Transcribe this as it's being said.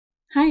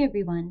Hi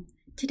everyone!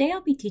 Today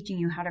I'll be teaching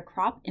you how to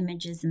crop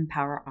images in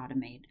Power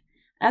Automate.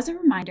 As a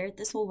reminder,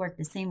 this will work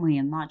the same way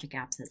in Logic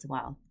apps as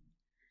well.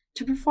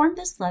 To perform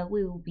this flow,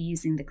 we will be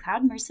using the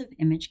Cloudmersive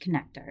Image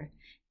Connector.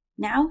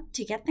 Now,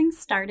 to get things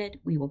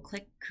started, we will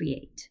click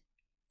Create.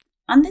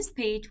 On this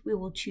page, we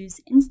will choose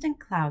Instant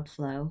Cloud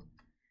Flow,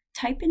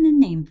 type in a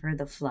name for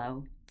the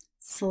flow,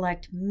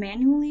 select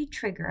Manually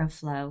Trigger a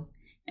Flow,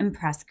 and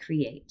press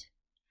Create.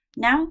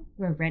 Now,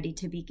 we're ready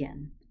to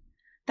begin.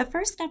 The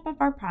first step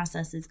of our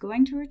process is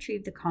going to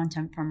retrieve the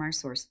content from our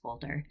source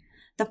folder.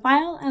 The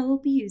file I will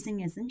be using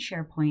is in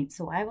SharePoint,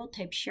 so I will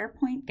type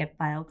SharePoint get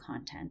file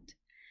content.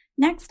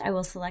 Next, I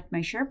will select my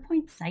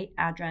SharePoint site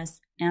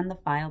address and the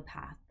file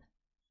path.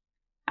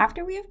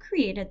 After we have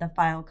created the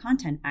file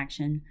content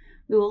action,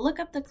 we will look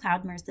up the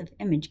Cloudmersive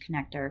Image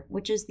Connector,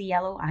 which is the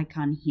yellow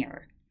icon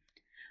here.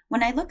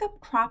 When I look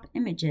up crop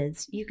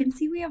images, you can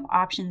see we have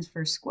options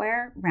for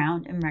square,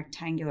 round, and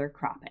rectangular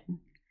cropping.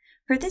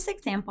 For this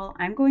example,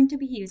 I'm going to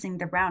be using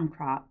the round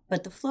crop,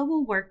 but the flow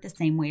will work the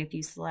same way if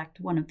you select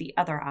one of the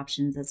other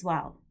options as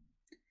well.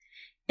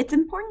 It's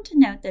important to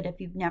note that if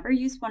you've never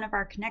used one of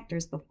our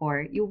connectors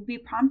before, you will be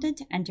prompted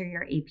to enter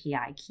your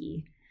API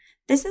key.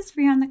 This is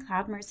free on the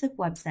Cloudmersive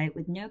website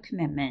with no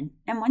commitment,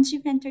 and once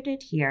you've entered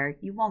it here,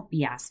 you won't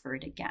be asked for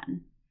it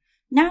again.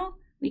 Now,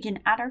 we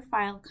can add our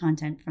file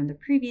content from the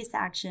previous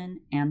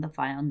action and the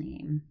file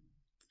name.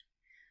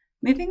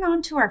 Moving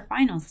on to our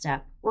final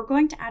step, we're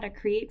going to add a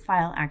Create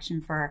File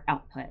action for our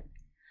output.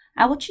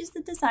 I will choose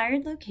the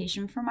desired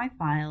location for my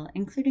file,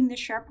 including the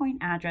SharePoint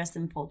address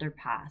and folder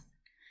path.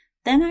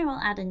 Then I will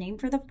add a name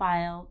for the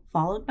file,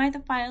 followed by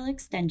the file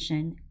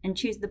extension, and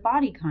choose the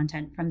body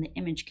content from the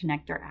Image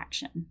Connector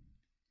action.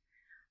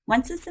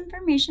 Once this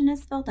information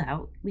is filled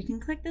out, we can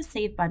click the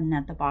Save button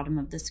at the bottom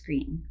of the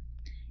screen.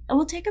 It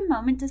will take a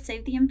moment to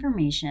save the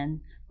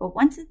information, but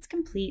once it's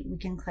complete, we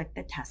can click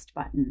the Test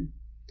button.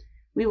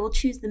 We will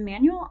choose the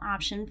manual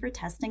option for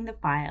testing the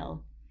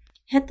file,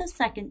 hit the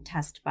second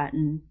test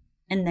button,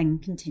 and then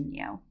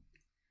continue.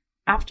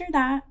 After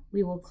that,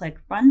 we will click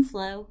Run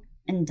Flow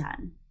and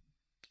Done.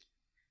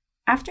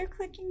 After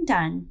clicking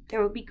Done,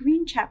 there will be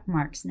green check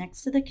marks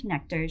next to the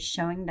connectors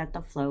showing that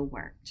the flow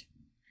worked.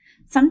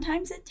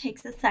 Sometimes it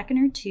takes a second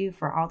or two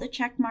for all the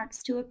check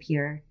marks to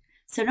appear,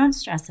 so don't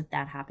stress if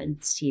that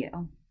happens to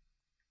you.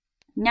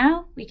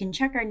 Now we can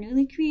check our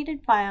newly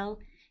created file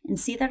and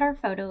see that our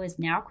photo is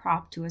now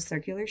cropped to a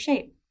circular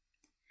shape.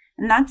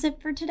 And that's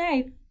it for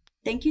today.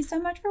 Thank you so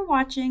much for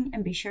watching,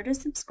 and be sure to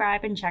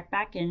subscribe and check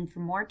back in for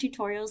more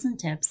tutorials and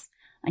tips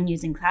on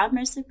using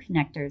Cloudmersive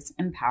connectors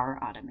in Power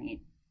Automate.